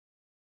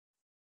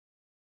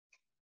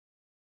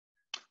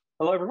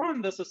Hello,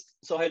 everyone. This is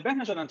Soheil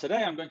Behnezhad, and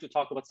today I'm going to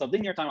talk about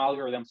sublinear time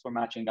algorithms for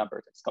matching and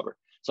vertex cover.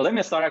 So let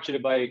me start actually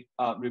by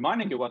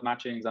reminding you what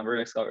matchings and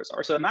vertex covers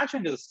are. So a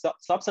matching is a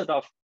subset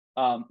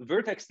of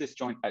vertex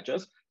disjoint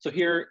edges. So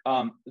here,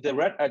 the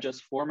red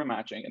edges form a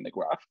matching in the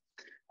graph.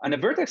 And a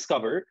vertex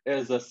cover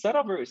is a set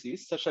of vertices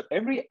such that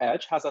every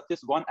edge has at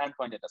least one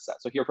endpoint in the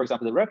set. So here, for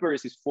example, the red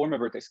vertices form a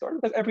vertex cover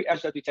because every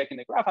edge that we take in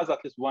the graph has at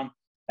least one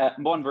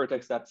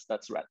vertex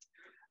that's red.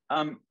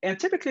 And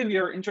typically, we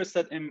are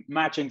interested in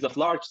matchings of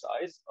large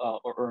size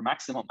or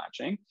maximum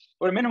matching,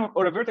 or a minimum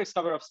or a vertex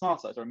cover of small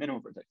size or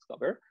minimum vertex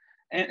cover.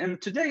 And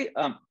today,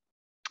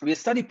 we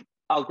study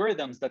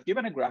algorithms that,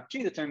 given a graph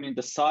G, determine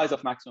the size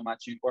of maximum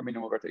matching or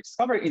minimum vertex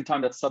cover in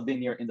time that's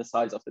sublinear in the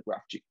size of the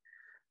graph G.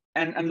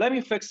 And let me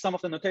fix some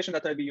of the notation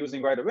that I'll be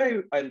using right away.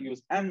 I'll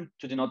use M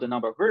to denote the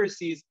number of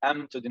vertices,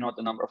 M to denote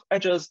the number of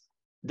edges,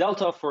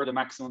 delta for the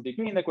maximum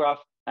degree in the graph,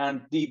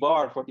 and D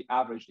bar for the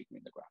average degree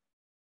in the graph.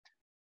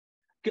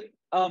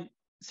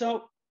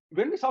 So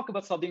when we talk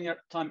about sublinear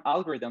time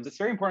algorithms, it's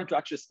very important to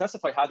actually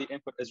specify how the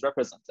input is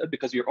represented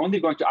because you're only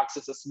going to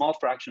access a small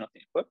fraction of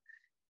the input.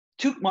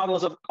 Two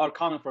models are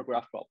common for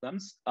graph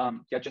problems,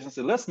 the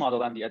adjacency list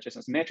model and the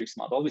adjacency matrix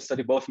model. We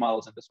study both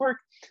models in this work.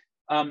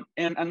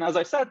 And as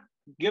I said,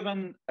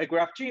 given a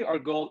graph G, our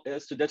goal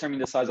is to determine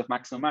the size of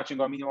maximum matching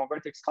or minimum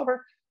vertex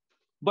cover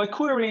by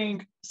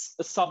querying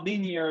a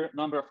sublinear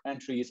number of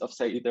entries of,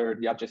 say, either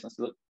the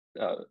adjacency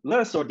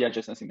list or the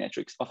adjacency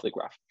matrix of the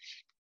graph.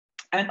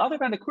 And other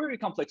than the query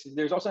complexity,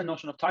 there's also a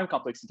notion of time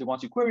complexity.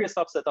 Once you query a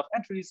subset of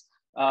entries,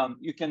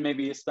 you can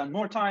maybe spend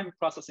more time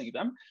processing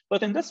them.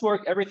 But in this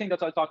work, everything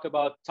that I talk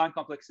about, time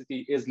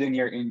complexity is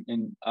linear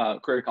in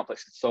query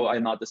complexity. So I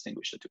not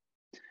distinguish the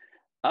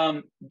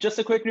two. Just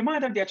a quick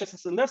reminder, the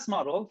adjacency list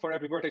model, for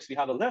every vertex, we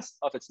have a list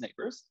of its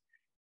neighbors.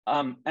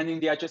 And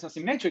in the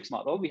adjacency matrix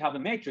model, we have a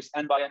matrix.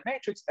 And by a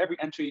matrix, every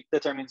entry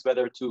determines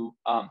whether two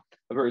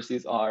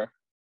vertices are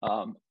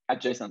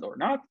adjacent or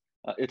not.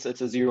 It's a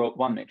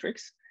 0-1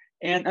 matrix.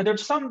 And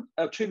there's some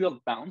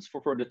trivial bounds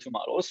for the two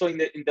models. So in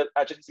the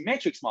adjacency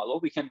matrix model,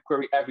 we can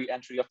query every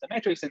entry of the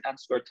matrix in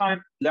n²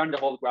 time, learn the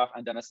whole graph,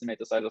 and then estimate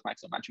the size of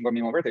maximum matching or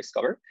minimum vertex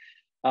cover.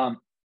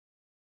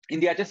 In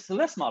the adjacency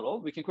list model,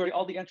 we can query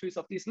all the entries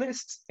of these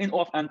lists in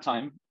O of n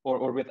time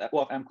or with O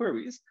of m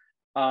queries,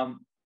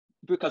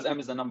 because m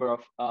is the number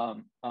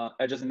of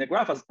edges in the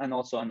graph and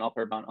also an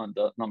upper bound on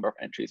the number of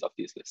entries of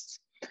these lists.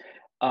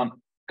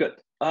 Good.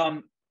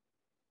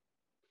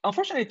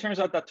 Unfortunately, it turns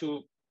out that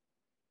to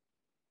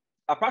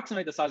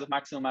approximate the size of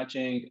maximum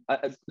matching,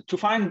 to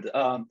find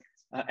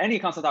any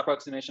constant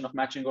approximation of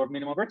matching or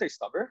minimum vertex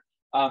cover,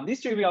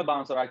 these trivial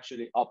bounds are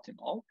actually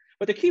optimal.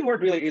 But the key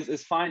word really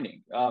is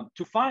finding.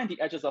 To find the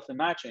edges of the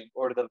matching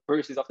or the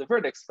vertices of the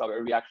vertex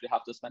cover, we actually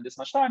have to spend this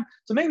much time.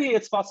 So maybe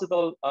it's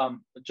possible,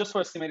 just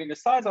for estimating the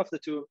size of the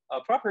two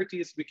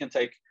properties, we can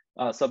take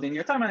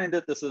sublinear time, and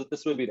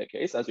this will be the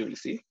case, as you will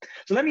see.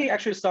 So let me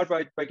actually start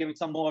by giving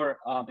some more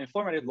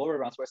informative lower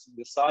bounds for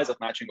estimating the size of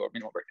matching or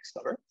minimum vertex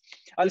cover.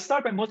 I'll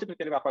start by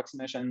multiplicative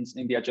approximations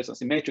in the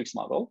adjacency matrix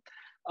model.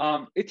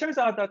 It turns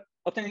out that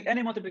obtaining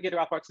any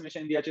multiplicative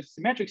approximation in the adjacency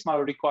matrix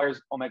model requires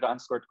omega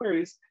n²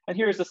 queries. And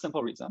here is the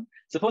simple reason.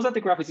 Suppose that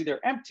the graph is either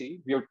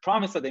empty, we are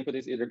promised that the input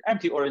is either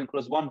empty or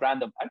includes one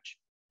random edge.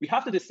 We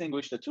have to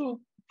distinguish the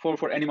two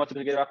for any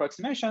multiplicative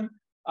approximation,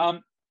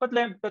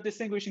 but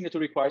distinguishing the two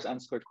requires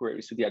n²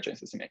 queries to the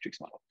adjacency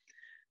matrix model.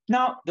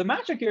 Now, the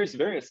magic here is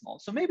very small.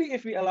 So maybe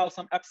if we allow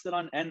some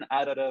epsilon n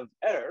additive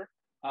error,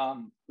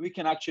 we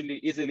can actually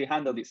easily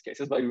handle these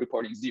cases by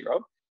reporting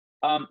 0.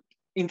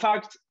 In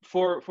fact,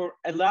 for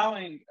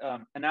allowing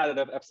an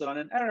additive epsilon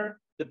n error,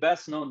 the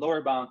best known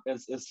lower bound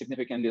is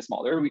significantly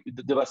smaller.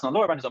 The best known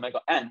lower bound is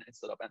omega n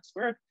instead of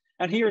n².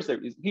 And here's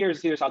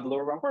how the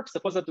lower bound works.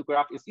 Suppose that the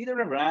graph is either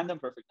a random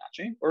perfect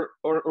matching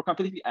or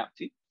completely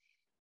empty.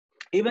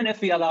 Even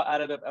if we allow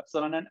additive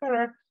epsilon n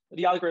error,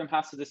 the algorithm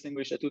has to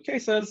distinguish the two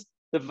cases.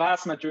 The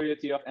vast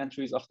majority of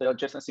entries of the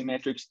adjacency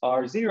matrix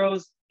are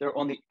zeros. There are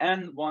only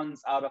n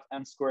ones out of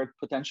n²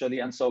 potentially,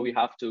 and so we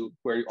have to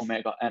query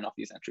omega n of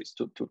these entries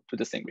to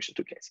distinguish the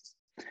two cases.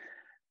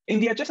 In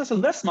the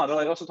adjacency list model,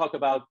 I also talk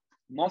about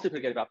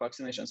multiplicative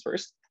approximations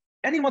first.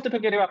 Any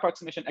multiplicative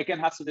approximation, again,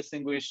 has to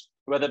distinguish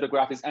whether the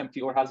graph is empty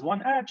or has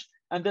one edge,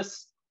 and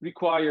this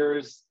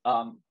requires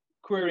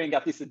querying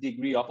at least a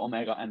degree of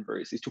omega n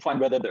vertices to find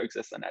whether there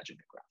exists an edge in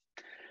the graph.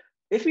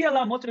 If we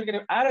allow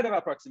multiplicative additive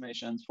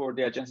approximations for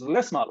the adjacency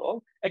list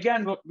model,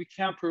 again, we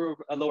can prove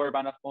a lower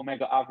bound of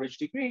omega average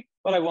degree,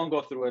 but I won't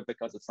go through it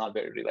because it's not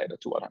very related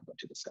to what I'm going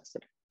to discuss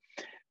today.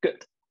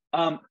 Good.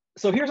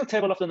 So here's a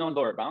table of the known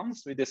lower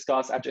bounds. We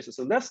discuss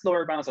adjacency list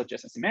lower bounds,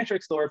 adjacency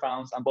matrix lower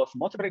bounds, and both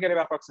multiplicative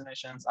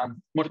approximations and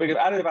multiplicative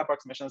additive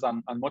approximations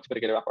and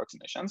multiplicative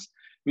approximations.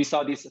 We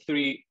saw these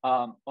three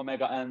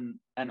omega n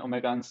and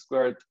omega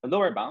n²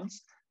 lower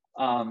bounds.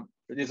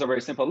 These are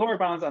very simple lower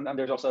bounds, and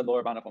there's also a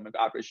lower bound of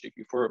omega average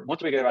degree for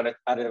multiplicative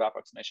additive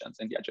approximations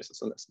in the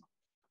adjacency list.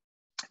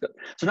 Good.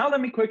 So now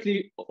let me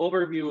quickly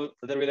overview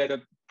the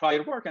related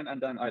prior work, and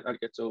then I'll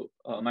get to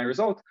my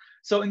result.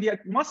 So in the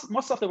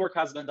most of the work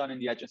has been done in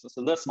the adjacency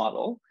list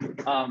model.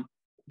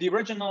 the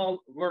original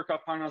work of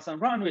Parnas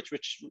and Run,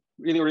 which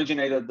really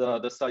originated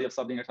the study of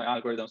sublinear time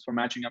algorithms for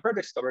matching and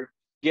vertex cover,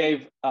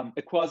 gave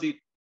a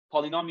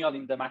quasi-polynomial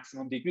in the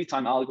maximum degree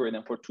time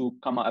algorithm for 2,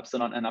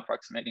 epsilon n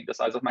approximating the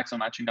size of maximum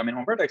matching and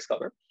minimum vertex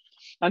cover.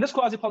 And this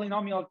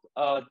quasi-polynomial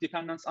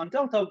dependence on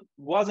delta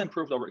was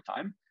improved over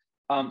time.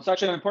 So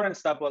actually an important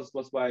step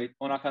was by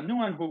Onak and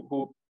Nguyen,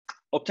 who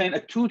obtained a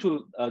 2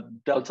 to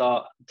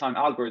delta time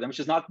algorithm, which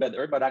is not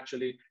better, but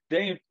actually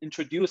they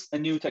introduced a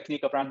new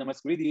technique of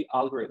randomized greedy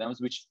algorithms,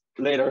 which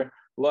later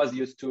was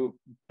used to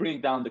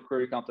bring down the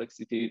query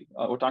complexity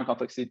or time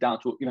complexity down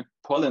to even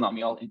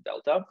polynomial in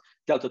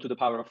delta to the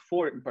power of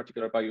 4 in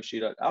particular by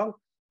Yoshida et al.,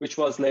 which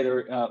was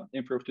later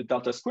improved to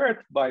delta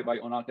squared by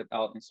Onak et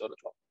al. In Soda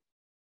 12.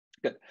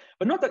 Good.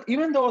 But note that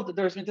even though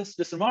there's been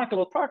this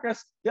remarkable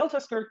progress,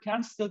 delta squared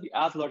can still be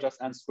as large as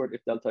n squared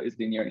if delta is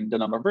linear in the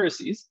number of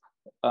vertices.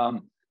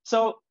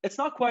 So it's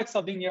not quite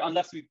sublinear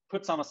unless we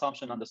put some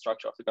assumption on the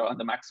structure of the graph and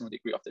the maximum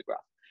degree of the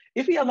graph.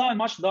 If we allow a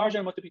much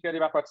larger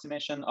multiplicative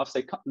approximation of,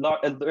 say,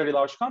 a very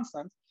large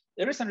constant,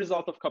 a recent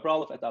result of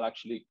Kapralov et al.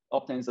 Actually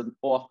obtains an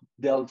O of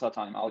delta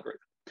time algorithm.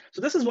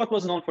 So this is what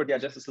was known for the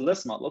adjacency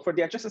list model. For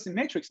the adjacency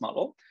matrix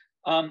model,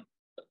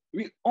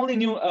 we only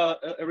knew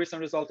a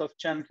recent result of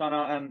Chen,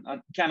 Cannon,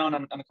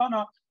 and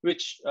Kana,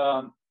 which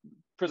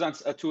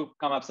presents a 2,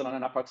 epsilon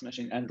n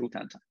approximation n root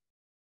n time.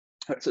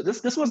 Right, so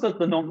this was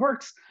the known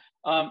works.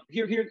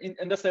 Here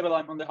in this table,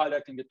 I'm only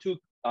highlighting the 2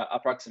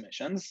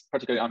 approximations.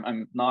 Particularly,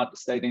 I'm not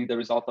stating the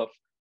result of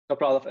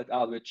Kapralov et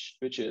al.,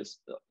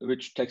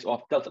 which takes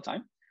off delta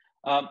time.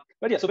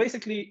 But yeah, so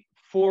basically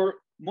for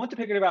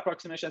multiplicative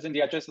approximations in the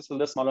adjacency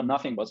list model,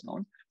 nothing was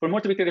known. For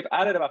multiplicative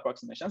additive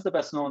approximations, the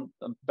best known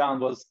bound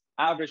was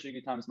average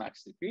degree times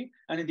max degree.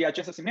 And in the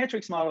adjacency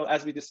matrix model,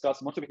 as we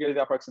discussed,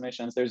 multiplicative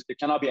approximations, there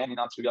cannot be any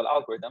non-trivial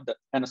algorithm that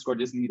n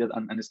squared is needed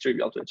and is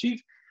trivial to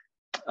achieve.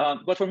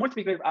 But for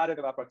multiplicative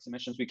additive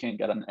approximations, we can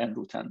get an n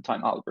root n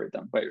time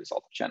algorithm by a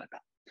result of Chen et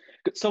al.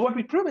 So what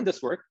we prove in this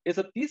work is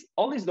that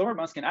all these lower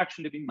bounds can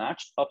actually be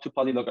matched up to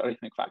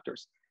polylogarithmic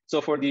factors.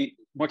 So for the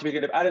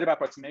multiplicative additive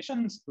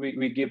approximations,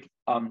 we give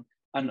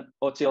an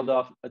O tilde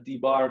of a d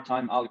bar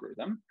time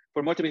algorithm.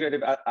 For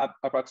multiplicative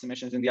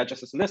approximations in the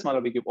adjacency list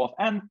model, we give O of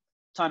n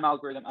time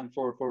algorithm. And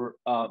for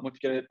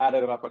multiplicative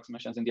additive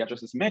approximations in the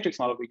adjacency matrix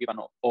model, we give an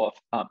O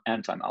of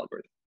n time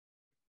algorithm.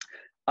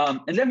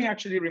 And let me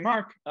actually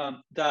remark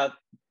that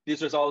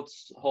these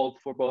results hold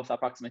for both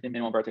approximating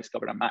minimum vertex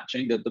cover and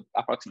matching. The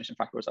approximation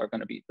factors are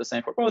going to be the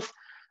same for both.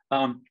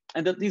 And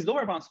that these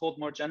lower bounds hold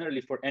more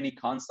generally for any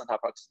constant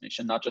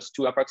approximation, not just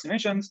 2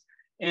 approximations.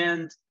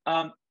 And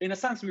in a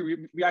sense,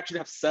 we actually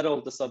have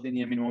settled the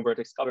sublinear minimum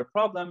vertex cover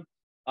problem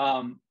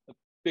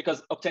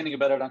because obtaining a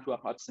better than 2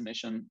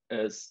 approximation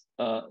is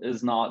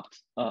not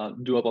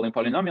doable in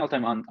polynomial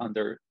time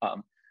under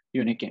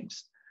unique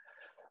games.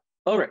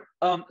 All right,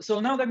 so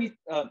now let me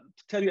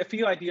tell you a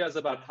few ideas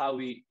about how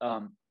we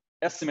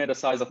estimate the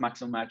size of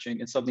maximum matching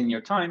in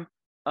sublinear time.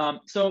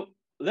 So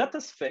let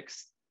us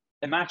fix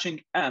a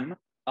matching M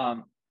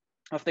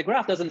of the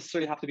graph. Doesn't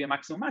necessarily have to be a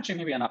maximum matching,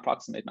 maybe an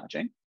approximate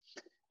matching.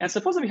 And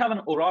suppose that we have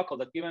an oracle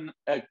that given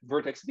a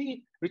vertex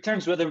V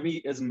returns whether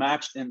V is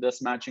matched in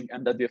this matching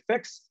M that we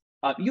fix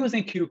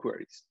using Q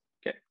queries.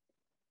 Okay.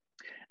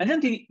 And then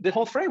the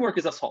whole framework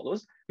is as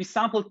follows. We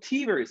sample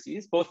T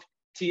vertices, both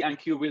T and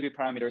Q will be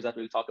parameters that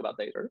we'll talk about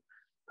later.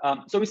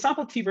 So we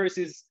sample T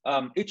vertices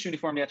each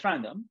uniformly at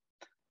random,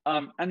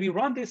 and we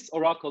run this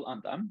oracle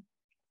on them.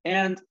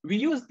 And we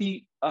use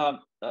the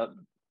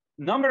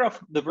number of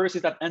the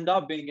vertices that end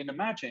up being in the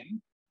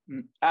matching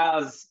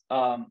as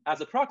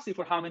a proxy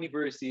for how many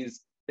vertices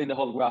in the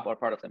whole graph are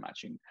part of the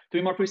matching. To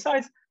be more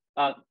precise,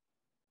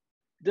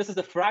 this is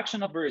the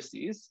fraction of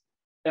vertices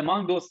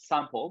among those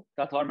sampled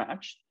that are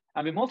matched.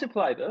 And we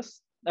multiply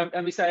this,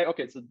 and we say,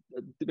 okay, so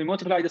we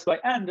multiply this by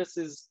n. This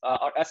is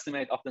our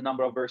estimate of the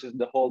number of vertices in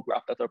the whole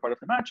graph that are part of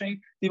the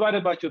matching,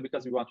 divided by 2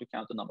 because we want to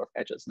count the number of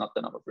edges, not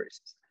the number of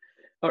vertices.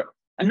 All right.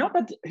 And note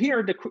that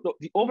here,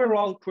 the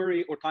overall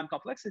query or time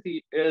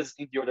complexity is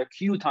in the order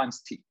Q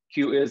times T.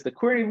 Q is the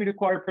query we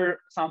require per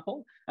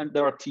sample, and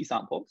there are T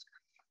samples.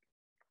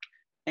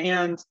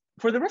 And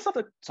for the rest of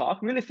the talk,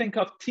 really think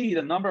of T,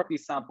 the number of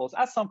these samples,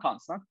 as some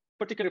constant,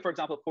 particularly, for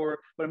example, for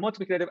a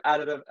multiplicative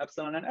additive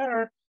epsilon and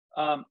error.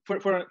 For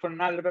an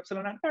additive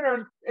epsilon and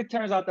error, it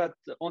turns out that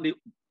only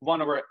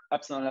 1 over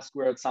epsilon s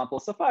squared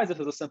samples suffice. This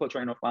is a simple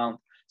train of bound.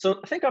 So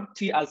think of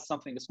T as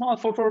something small.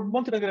 For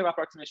multiplicative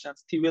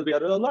approximations, T will be a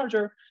little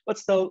larger, but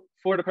still,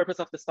 for the purpose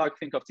of this talk,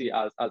 think of T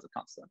as a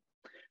constant.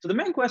 So the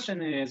main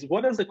question is,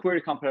 what is the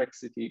query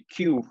complexity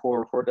Q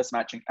for this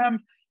matching M?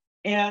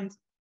 And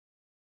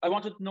I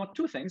want to note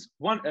 2 things.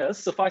 One is,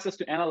 suffices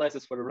to analyze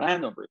this for a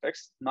random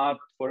vertex, not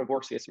for a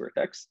worst-case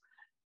vertex.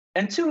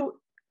 And 2,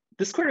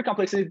 this query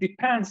complexity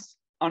depends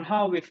on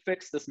how we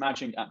fix this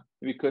matching M.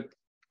 We could,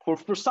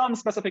 for some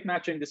specific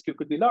matching, this Q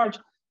could be large.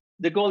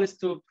 The goal is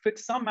to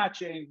fix some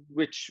matching,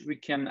 which we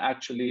can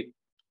actually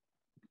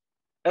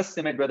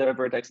estimate whether a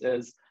vertex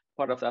is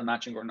part of that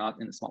matching or not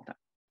in a small time.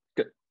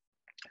 Good.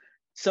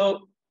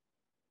 So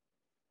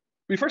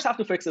we first have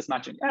to fix this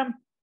matching M.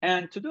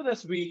 And to do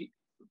this, we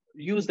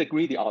use the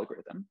greedy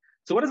algorithm.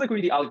 So what is the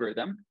greedy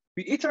algorithm?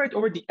 We iterate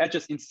over the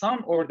edges in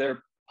some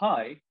order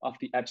pi of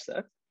the edge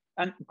set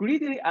and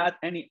greedily add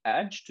any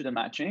edge to the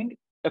matching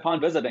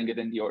upon visiting it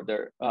in the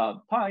order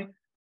pi,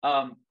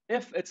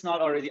 if it's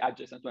not already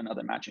adjacent to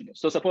another matching.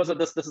 So suppose that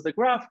this is the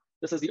graph,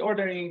 this is the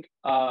ordering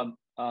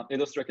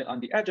illustrated on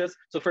the edges.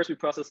 So first we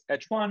process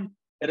edge 1,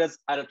 it is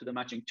added to the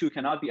matching, 2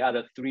 cannot be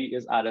added, 3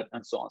 is added,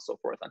 and so on and so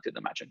forth until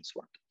the matching is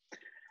formed.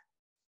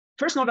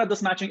 First note that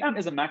this matching M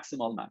is a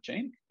maximal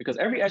matching because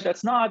every edge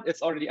that's not,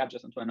 it's already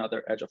adjacent to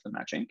another edge of the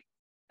matching.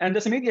 And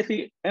this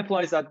immediately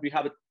implies that we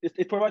have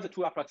it provides a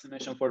true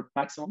approximation for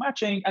maximal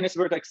matching, and its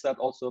vertex set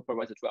also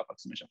provides a true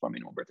approximation for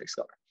minimum vertex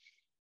cover.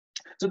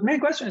 So the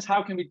main question is,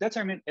 how can we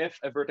determine if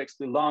a vertex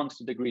belongs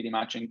to the greedy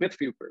matching with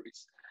few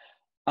queries?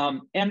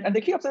 And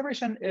the key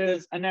observation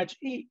is an edge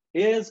E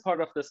is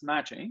part of this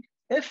matching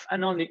if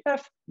and only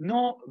if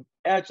no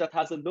edge that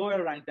has a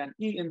lower rank than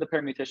E in the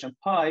permutation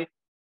pi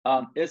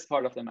is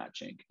part of the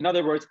matching. In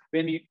other words,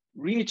 when we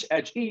reach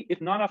edge E,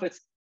 if none of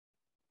its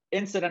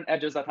incident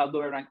edges that have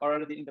lower rank are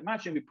already in the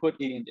matching, we put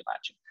E in the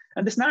matching.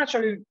 And this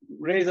naturally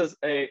raises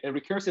a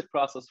recursive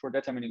process for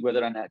determining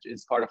whether an edge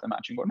is part of the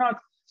matching or not.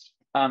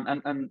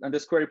 And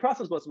this query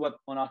process was what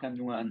Onak and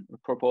Nguyen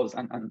proposed,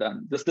 and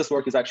then this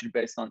work is actually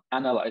based on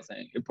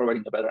analyzing and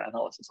providing a better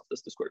analysis of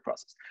this query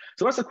process.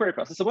 So what's the query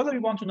process? So whether we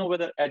want to know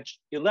whether edge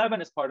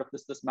 11 is part of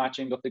this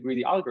matching of the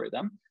greedy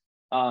algorithm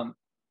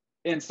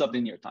in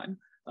sublinear time.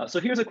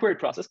 So here's a query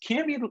process.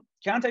 Can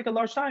take a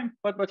large time,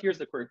 but here's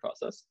the query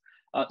process.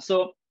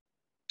 So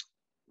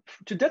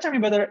to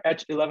determine whether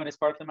edge 11 is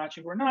part of the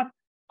matching or not,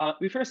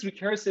 we first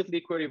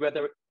recursively query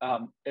whether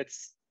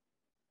its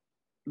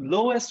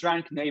lowest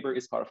rank neighbor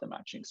is part of the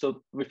matching.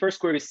 So we first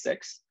query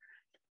 6,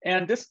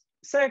 and this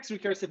 6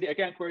 recursively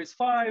again queries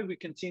 5. We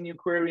continue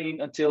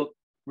querying until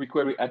we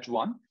query edge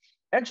 1.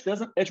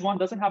 Edge 1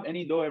 doesn't have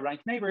any lower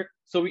rank neighbor,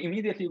 so we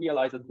immediately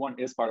realize that 1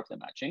 is part of the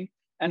matching.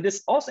 And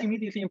this also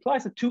immediately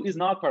implies that 2 is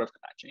not part of the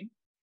matching.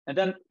 And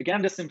then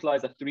again, this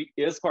implies that 3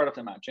 is part of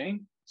the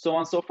matching, so on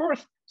and so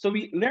forth. So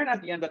we learn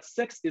at the end that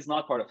 6 is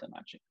not part of the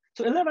matching.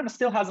 So 11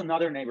 still has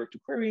another neighbor to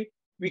query.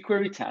 We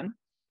query 10.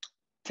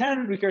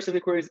 10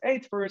 recursively queries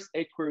 8 first,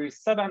 8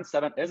 queries 7,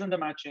 7 is in the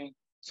matching,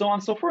 so on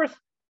and so forth.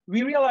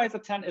 We realize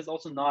that 10 is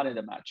also not in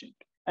the matching.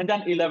 And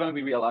then 11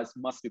 we realize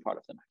must be part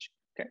of the matching.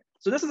 Okay,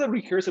 so this is a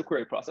recursive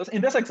query process.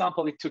 In this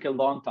example, it took a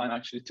long time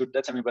actually to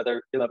determine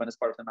whether 11 is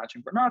part of the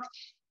matching or not.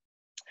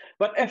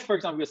 But if, for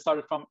example, we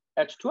started from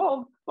edge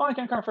 12, well, I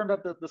can confirm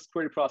that this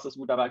query process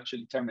would have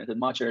actually terminated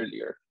much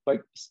earlier by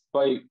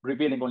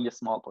revealing only a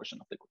small portion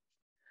of the query.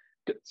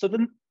 Good. So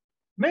the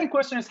main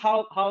question is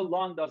how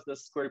long does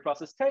this query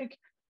process take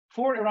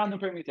for a random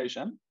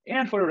permutation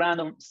and for a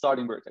random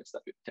starting vertex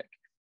that we take?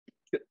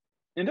 Good.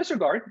 In this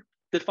regard,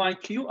 define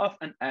Q of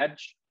an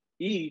edge,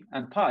 E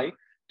and pi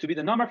to be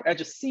the number of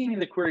edges seen in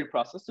the query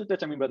process to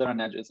determine whether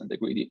an edge is in the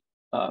greedy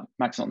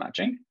maximal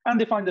matching, and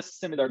define this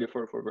similarly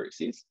for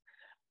vertices.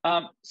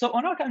 So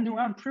Onak and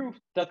Nguyen proved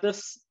that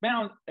this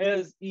bound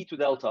is E to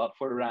delta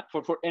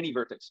for any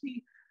vertex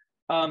V.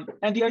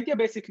 And the idea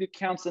basically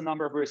counts the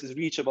number of vertices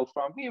reachable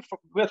from V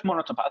with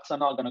monotone paths. I'm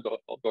not going to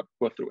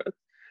go through it.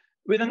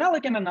 With an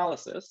elegant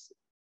analysis,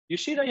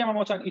 Yoshida,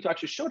 Yamamoto, and Ito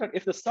actually showed that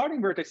if the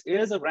starting vertex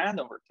is a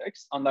random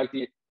vertex, unlike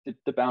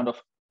the bound of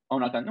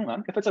Onak and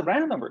Nguyen, if it's a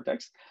random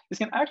vertex, this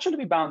can actually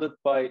be bounded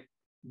by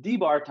d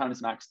bar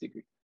times max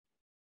degree.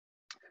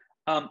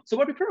 So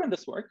what we prove in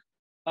this work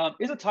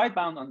is a tight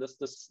bound on this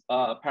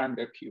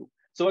parameter Q.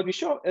 So what we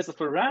show is that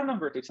for a random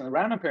vertex and a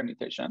random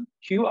permutation,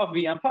 Q of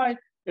V and pi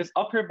is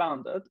upper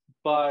bounded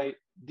by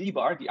d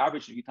bar, the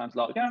average degree times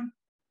log n,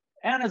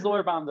 and is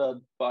lower bounded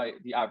by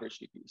the average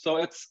degree. So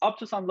it's up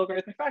to some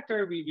logarithmic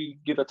factor. We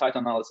give a tight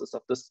analysis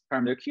of this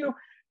parameter Q.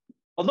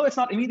 Although it's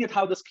not immediate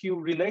how this Q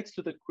relates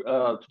to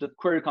the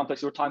query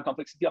complexity or time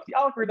complexity of the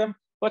algorithm,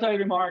 but I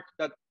remark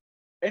that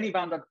any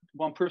bound that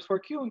one proves for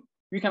Q,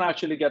 you can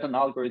actually get an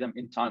algorithm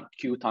in time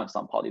Q times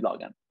some poly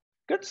log n.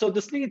 Good. So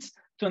this leads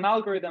to an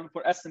algorithm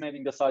for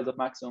estimating the size of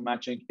maximum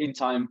matching in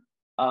time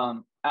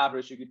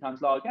average degree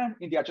times log n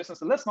in the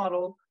adjacency list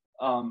model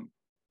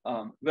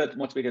with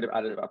multiplicative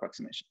additive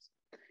approximations.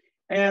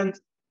 And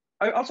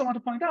I also want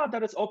to point out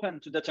that it's open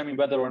to determine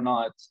whether or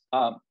not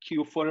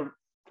Q for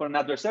an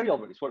adversarial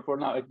vertex, for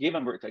now a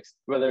given vertex,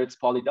 whether it's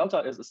poly delta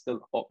is still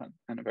open,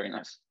 and a very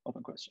nice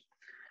open question.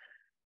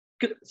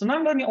 Good. So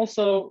now let me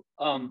also,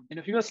 in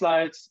a few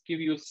slides, give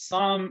you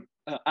some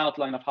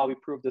outline of how we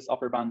prove this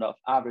upper bound of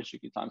average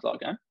degree times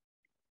log n.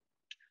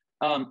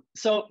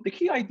 So the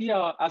key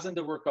idea, as in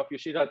the work of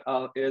Yoshida,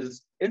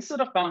 is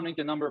instead of bounding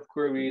the number of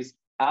queries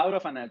out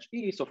of an edge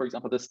E, so for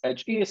example, this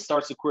edge E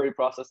starts the query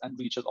process and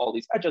reaches all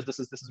these edges. This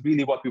is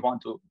really what we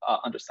want to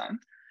understand.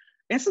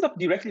 Instead of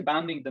directly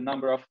bounding the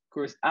number of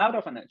queries out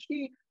of an edge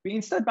E, we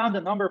instead bound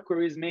the number of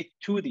queries made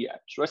to the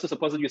edge, right? So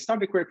suppose that you start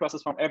the query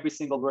process from every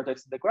single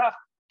vertex in the graph,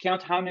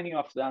 count how many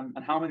of them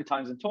and how many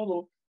times in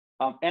total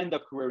end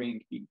up querying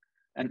E.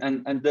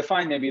 And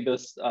define maybe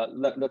this,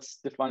 let's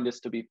define this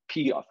to be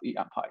P of E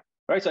and pi,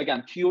 right? So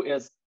again, Q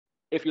is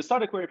if you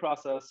start a query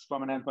process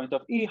from an endpoint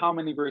of E, how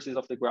many vertices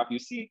of the graph you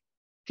see.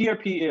 Here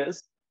P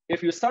is,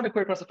 if you start a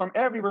query process from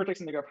every vertex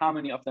in the graph, how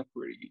many of them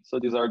query E? So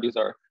these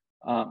are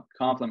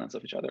complements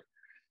of each other.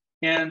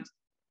 And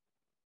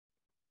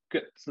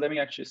good, so let me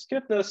actually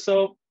skip this.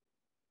 So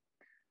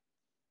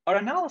our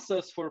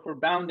analysis for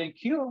bounding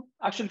Q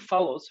actually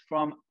follows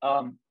from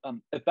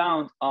a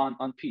bound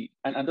on P,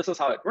 and this is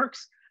how it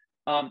works.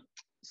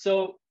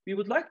 So we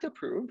would like to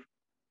prove,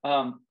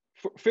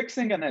 for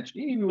fixing an edge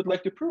E, we would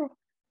like to prove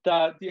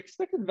that the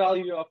expected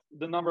value of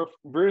the number of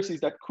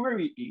vertices that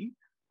query E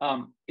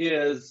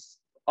is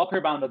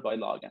upper bounded by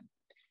log n.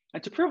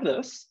 And to prove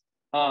this,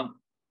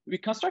 we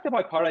construct a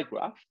bipartite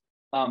graph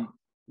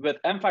with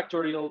m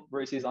factorial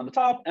vertices on the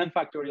top, n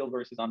factorial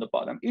vertices on the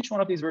bottom. Each one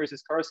of these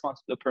vertices corresponds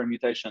to the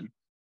permutation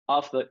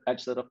of the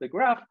edge set of the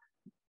graph,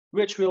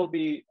 which will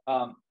be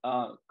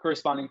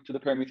corresponding to the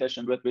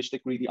permutation with which the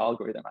greedy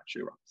algorithm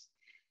actually runs.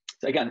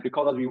 So again,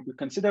 recall that we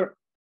consider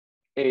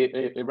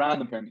a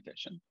random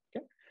permutation.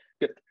 Okay,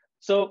 good.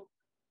 So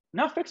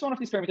now fix one of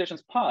these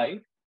permutations pi,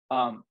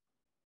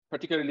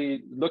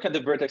 particularly look at the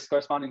vertex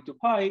corresponding to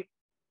pi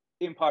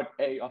in part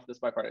A of this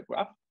bipartite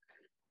graph.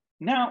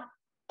 Now,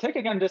 take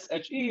again this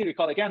edge E,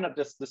 recall again that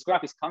this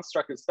graph is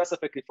constructed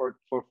specifically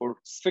for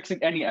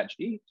fixing any edge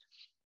E.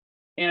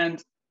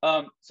 And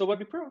so what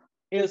we prove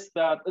is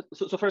that,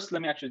 so first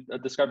let me actually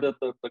describe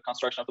the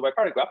construction of the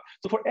bipartite graph.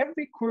 So for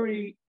every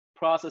query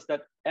process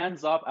that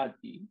ends up at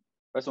E,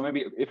 right, so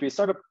maybe if we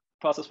start a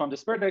process from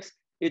this vertex,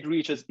 it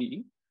reaches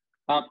E.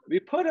 We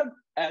put an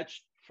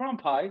edge from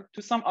pi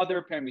to some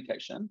other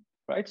permutation,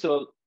 right?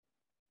 So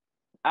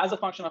as a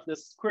function of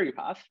this query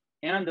path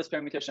and this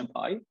permutation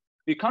pi,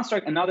 we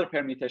construct another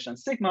permutation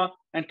sigma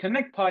and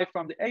connect pi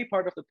from the A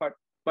part of the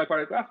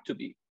bipartite graph to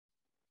B.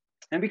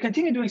 And we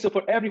continue doing so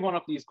for every one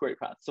of these query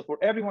paths. So for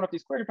every one of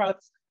these query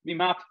paths, we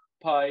map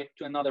pi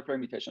to another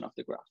permutation of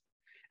the graph.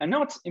 And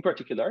note in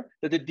particular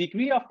that the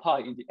degree of pi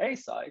in the A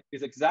side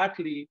is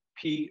exactly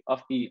P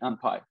of E and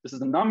pi. This is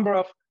the number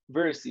of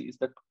vertices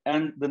that,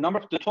 and the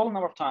total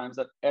number of times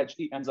that edge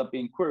E ends up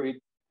being queried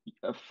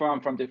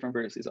from different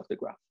vertices of the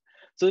graph.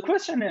 So the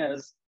question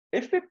is,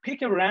 if we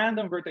pick a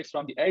random vertex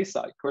from the A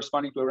side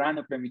corresponding to a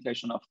random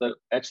permutation of the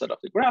edge set of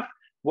the graph,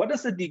 what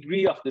is the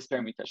degree of this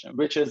permutation,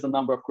 which is the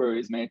number of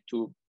queries made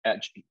to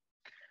edge E?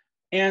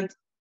 And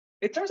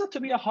it turns out to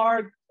be a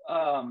hard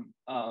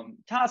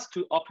task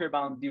to upper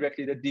bound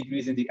directly the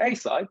degrees in the A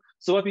side.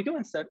 So what we do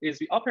instead is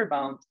we upper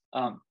bound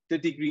the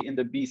degree in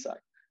the B side.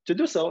 To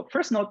do so,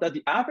 first note that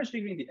the average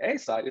degree in the A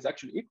side is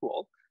actually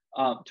equal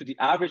to the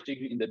average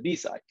degree in the B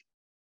side.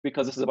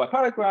 Because this is a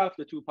bipartite graph,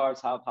 the two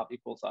parts have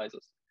equal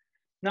sizes.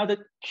 Now, the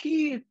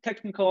key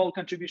technical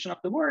contribution of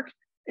the work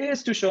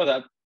is to show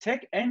that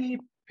take any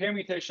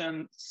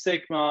permutation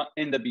sigma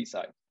in the B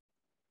side.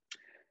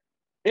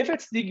 If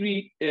its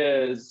degree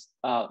is,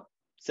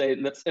 say,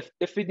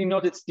 if we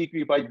denote its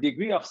degree by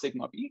degree of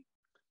sigma B,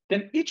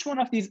 then each one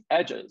of these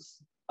edges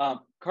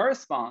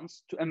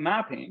corresponds to a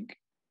mapping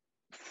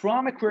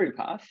from a query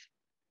path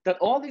that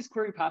all these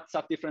query paths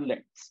have different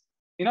lengths.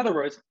 In other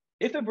words,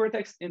 if a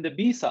vertex in the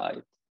B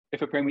side,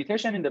 if a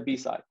permutation in the B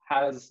side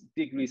has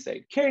degree,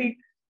 say, k,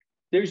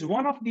 there's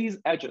one of these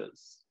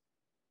edges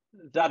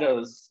that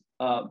is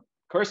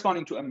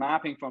corresponding to a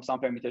mapping from some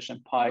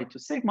permutation pi to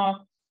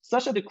sigma,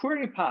 such that the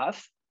query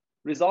path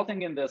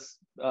resulting in this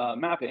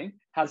mapping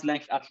has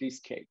length at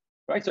least k,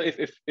 right? So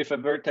if a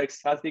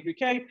vertex has degree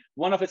k,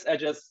 one of its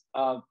edges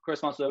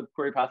corresponds to a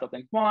query path of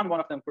length 1, one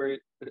of them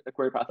a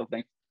query path of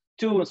length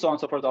 2, and so on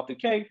and so forth up to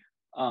k.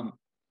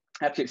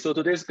 So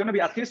there's going to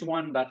be at least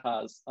one that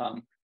has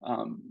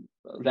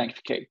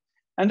length k.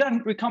 And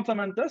then we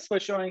complement this by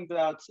showing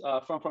that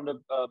from the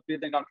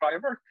building on prior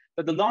work,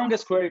 that the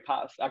longest query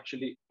path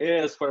actually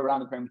is for a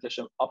random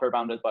permutation upper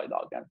bounded by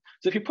log n.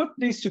 So if you put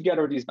these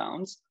together, these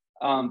bounds,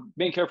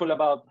 being careful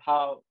about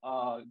how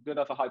good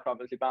of a high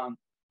probability bound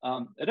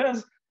it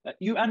is,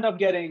 you end up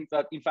getting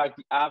that, in fact,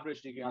 the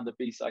average degree on the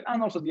B side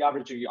and also the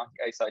average degree on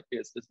the A side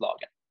is log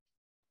n.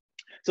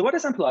 So what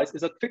this implies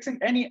is that fixing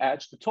any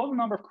edge, the total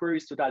number of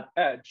queries to that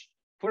edge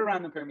for a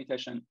random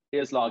permutation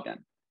is log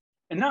n.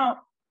 And now,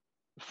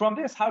 from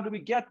this, how do we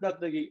get that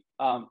the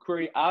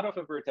query out of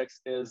a vertex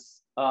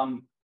is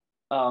log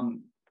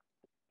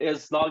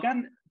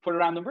n for a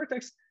random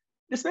vertex?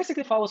 This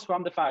basically follows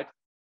from the fact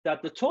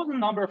that the total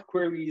number of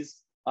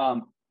queries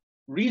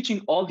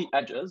reaching all the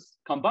edges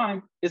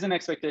combined is an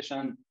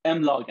expectation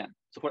m log n.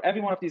 So for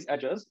every one of these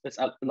edges, it's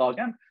log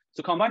n.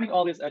 So combining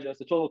all these edges,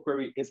 the total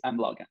query is m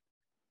log n.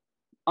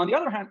 On the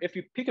other hand, if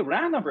you pick a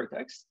random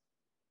vertex,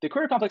 the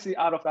query complexity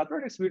out of that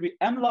vertex will be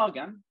m log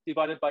n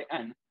divided by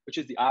n, which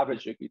is the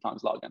average degree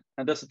times log n.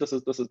 And this is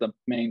the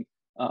main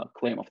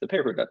claim of the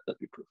paper that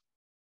we prove.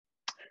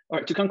 All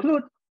right, to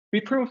conclude,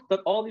 we proved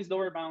that all these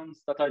lower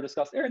bounds that I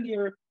discussed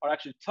earlier are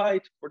actually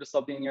tight for the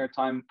sublinear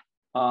time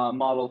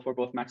model for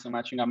both maximum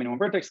matching and minimum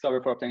vertex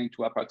cover for obtaining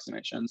two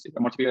approximations, either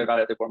multiplicative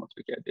additive or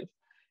multiplicative.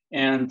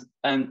 And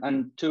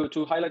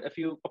to highlight a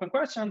few open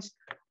questions,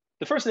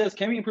 the first is,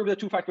 can we improve the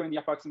two-factor in the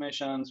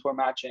approximations for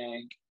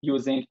matching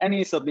using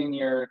any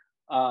sublinear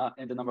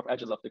in the number of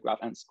edges of the graph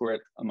and square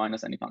it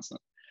minus any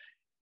constant.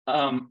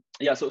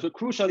 So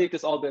crucially,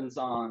 this all builds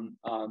on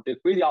the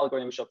greedy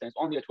algorithm, which obtains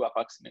only a 2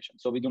 approximation.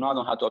 So we do not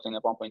know how to obtain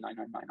a 1.999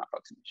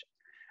 approximation.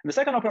 And the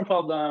second open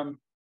problem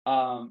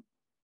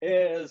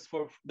is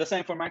for the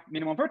same for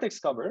minimum vertex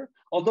cover,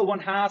 although one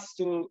has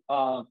to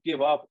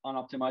give up on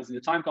optimizing the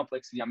time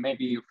complexity, and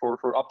maybe for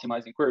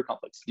optimizing query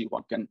complexity,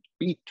 one can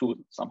beat 2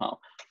 somehow.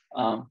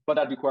 But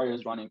that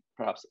requires running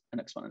perhaps an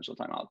exponential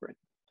time algorithm.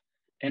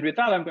 And with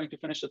that, I'm going to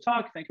finish the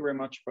talk. Thank you very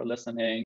much for listening.